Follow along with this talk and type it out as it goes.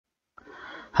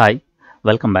Hi,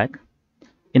 welcome back.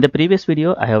 In the previous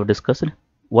video, I have discussed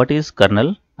what is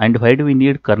kernel and why do we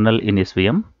need kernel in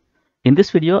SVM. In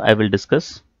this video, I will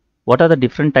discuss what are the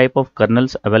different type of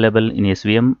kernels available in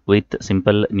SVM with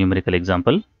simple numerical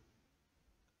example.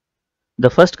 The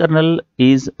first kernel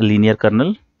is linear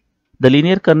kernel. The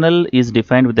linear kernel is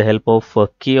defined with the help of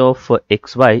k of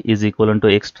xy is equivalent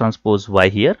to x transpose y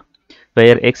here,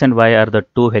 where x and y are the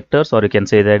two vectors, or you can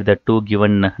say that the two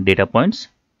given data points.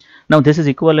 Now this is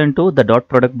equivalent to the dot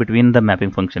product between the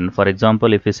mapping function. For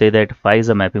example, if we say that phi is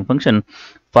a mapping function,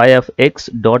 phi of x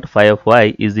dot phi of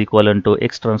y is equivalent to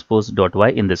x transpose dot y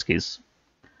in this case.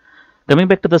 Coming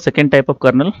back to the second type of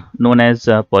kernel known as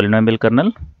polynomial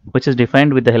kernel, which is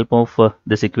defined with the help of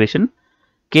this equation.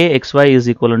 Kxy is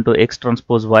equivalent to x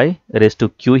transpose y raised to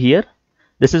q here.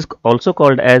 This is also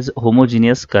called as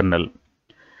homogeneous kernel.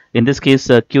 In this case,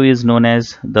 q is known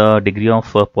as the degree of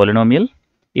polynomial.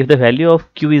 If the value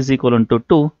of q is equivalent to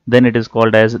 2, then it is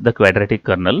called as the quadratic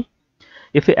kernel.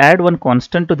 If we add one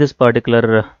constant to this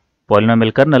particular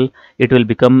polynomial kernel, it will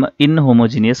become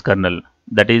inhomogeneous kernel.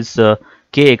 That is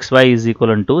kxy is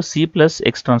equivalent to c plus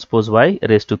x transpose y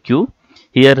raised to q.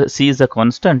 Here c is a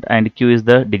constant and q is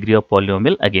the degree of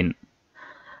polynomial again.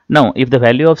 Now if the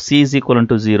value of c is equivalent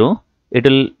to 0, it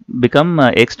will become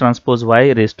x transpose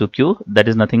y raised to q. That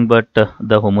is nothing but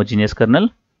the homogeneous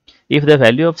kernel. If the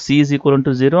value of c is equivalent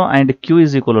to 0 and q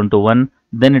is equivalent to 1,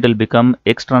 then it will become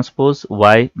x transpose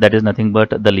y, that is nothing but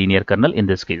the linear kernel in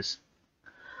this case.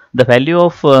 The value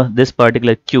of this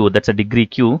particular q, that's a degree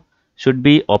q, should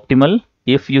be optimal.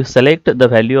 If you select the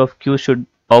value of q should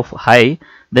of high,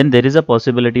 then there is a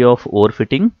possibility of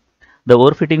overfitting. The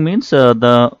overfitting means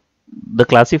the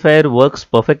classifier works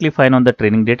perfectly fine on the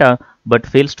training data but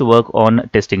fails to work on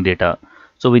testing data.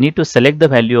 So we need to select the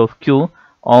value of q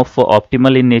of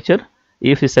optimal in nature.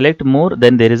 If we select more,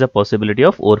 then there is a possibility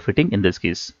of overfitting in this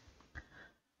case.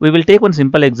 We will take one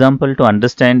simple example to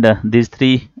understand these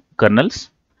three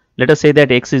kernels. Let us say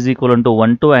that x is equivalent to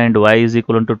 1, 2 and y is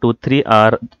equivalent to 2, 3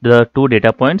 are the two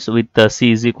data points with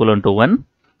c is equivalent to 1.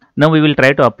 Now we will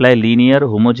try to apply linear,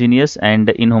 homogeneous and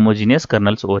inhomogeneous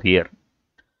kernels over here.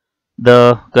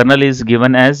 The kernel is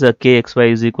given as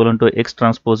kxy is equivalent to x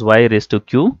transpose y raised to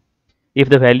q. If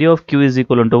the value of q is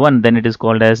equivalent to 1, then it is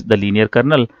called as the linear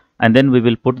kernel, and then we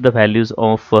will put the values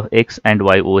of x and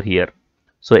y over here.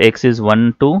 So x is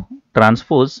 1, 2,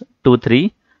 transpose 2,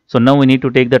 3. So now we need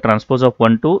to take the transpose of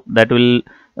 1, 2. That will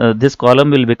this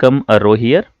column will become a row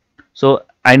here. So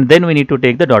and then we need to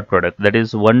take the dot product, that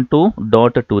is 1, 2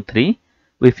 dot 2, 3.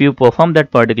 If you perform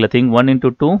that particular thing, 1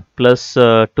 into 2 plus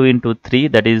 2 into 3,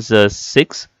 that is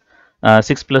 6.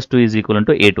 6 plus 2 is equivalent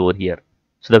to 8 over here.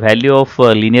 So the value of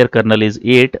linear kernel is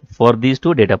 8 for these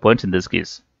two data points in this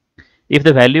case. If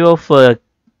the value of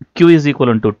q is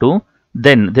equivalent to 2,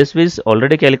 then this is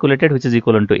already calculated, which is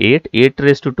equivalent to 8. 8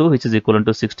 raised to 2, which is equivalent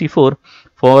to 64.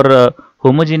 For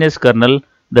homogeneous kernel,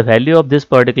 the value of this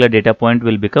particular data point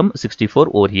will become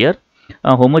 64 over here.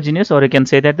 Homogeneous, or you can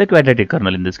say that the quadratic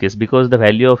kernel in this case, because the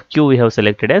value of q we have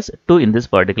selected as 2 in this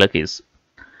particular case.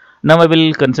 Now I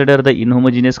will consider the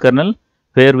inhomogeneous kernel,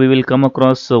 where we will come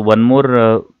across one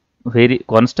more very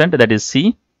constant, that is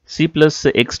c plus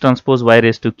x transpose y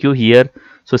raised to q here.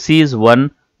 So c is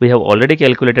 1. We have already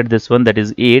calculated this one, that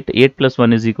is 8. 8 plus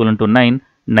 1 is equivalent to 9.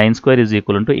 9 square is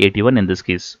equivalent to 81 in this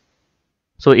case.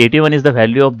 So 81 is the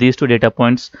value of these two data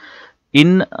points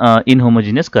in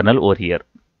inhomogeneous kernel over here.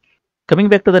 Coming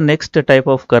back to the next type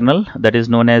of kernel, that is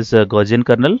known as Gaussian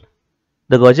kernel.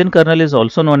 The Gaussian kernel is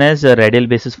also known as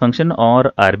radial-basis function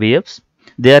or RBFs.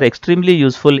 They are extremely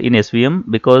useful in SVM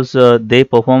because they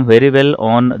perform very well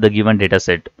on the given data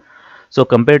set. So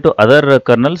compared to other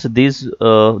kernels,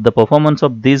 the performance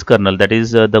of these kernel, that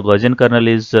is the Gaussian kernel,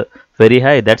 is very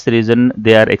high. That's the reason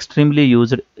they are extremely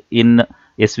used in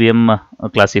SVM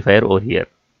classifier over here.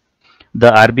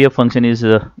 The RBF function is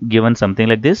given something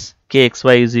like this: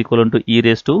 kxy is equivalent to e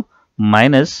raised to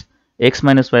minus x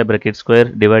minus y bracket square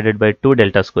divided by 2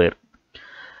 delta square.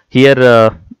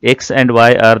 Here x and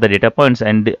y are the data points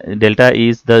and delta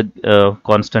is the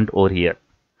constant over here.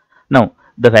 Now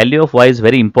the value of y is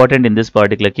very important in this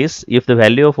particular case. If the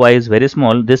value of y is very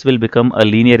small, this will become a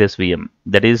linear SVM.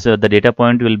 That is the data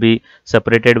point will be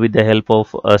separated with the help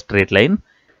of a straight line.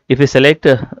 If we select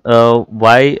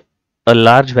y a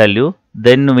large value,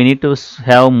 then we need to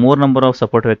have more number of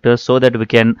support vectors so that we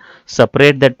can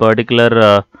separate that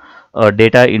particular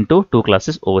data into two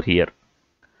classes over here.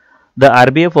 The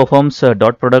RBF performs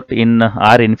dot product in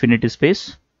R infinity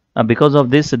space. Because of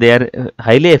this, they are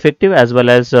highly effective as well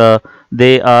as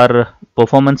they are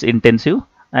performance intensive.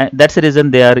 That's the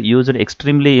reason they are used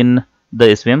extremely in the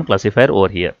SVM classifier over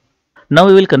here. Now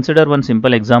we will consider one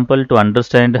simple example to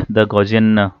understand the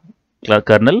Gaussian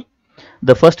kernel.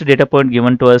 The first data point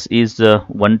given to us is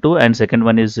 1, 2 and second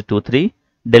one is 2, 3.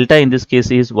 Delta in this case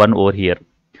is 1 over here.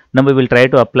 Now we will try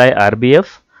to apply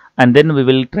RBF and then we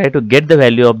will try to get the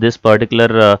value of this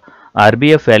particular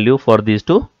RBF value for these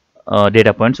two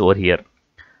data points over here.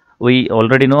 We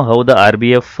already know how the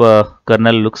RBF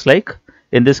kernel looks like.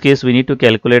 In this case we need to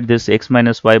calculate this x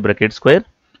minus y bracket square.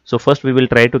 So first we will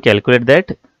try to calculate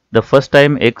that. The first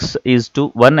time x is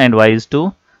 1 and y is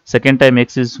 2. Second time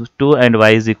x is 2 and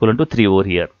y is equal to 3 over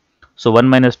here. So 1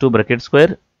 minus 2 bracket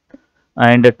square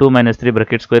and 2 minus 3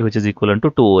 bracket square, which is equal to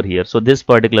 2 over here. So this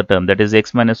particular term, that is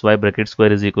x minus y bracket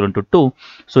square, is equal to 2.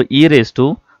 So e raised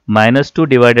to minus 2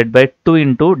 divided by 2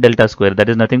 into delta square, that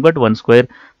is nothing but 1 square,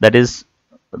 that is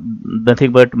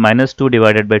nothing but minus 2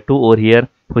 divided by 2 over here,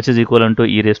 which is equal to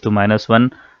e raised to minus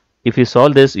 1. If you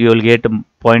solve this, you will get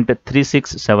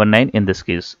 0.3679 in this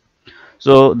case.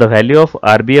 So the value of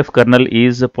RBF kernel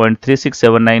is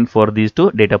 0.3679 for these two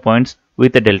data points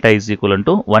with the delta is equal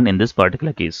to 1 in this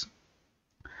particular case.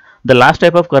 The last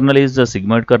type of kernel is the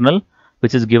sigmoid kernel,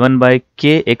 which is given by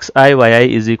kxiyi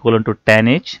is equal to tan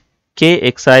h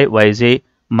kxiyj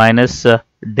minus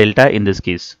delta in this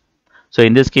case. So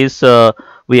in this case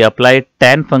we apply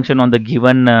tan function on the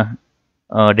given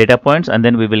data points and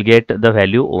then we will get the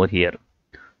value over here.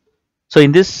 So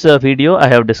in this video I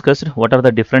have discussed what are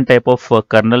the different type of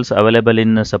kernels available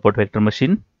in support vector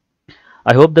machine.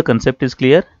 I hope the concept is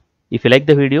clear. If you like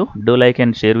the video, do like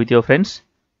and share with your friends.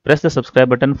 Press the subscribe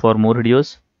button for more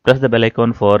videos. Press the bell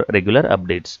icon for regular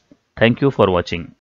updates. Thank you for watching.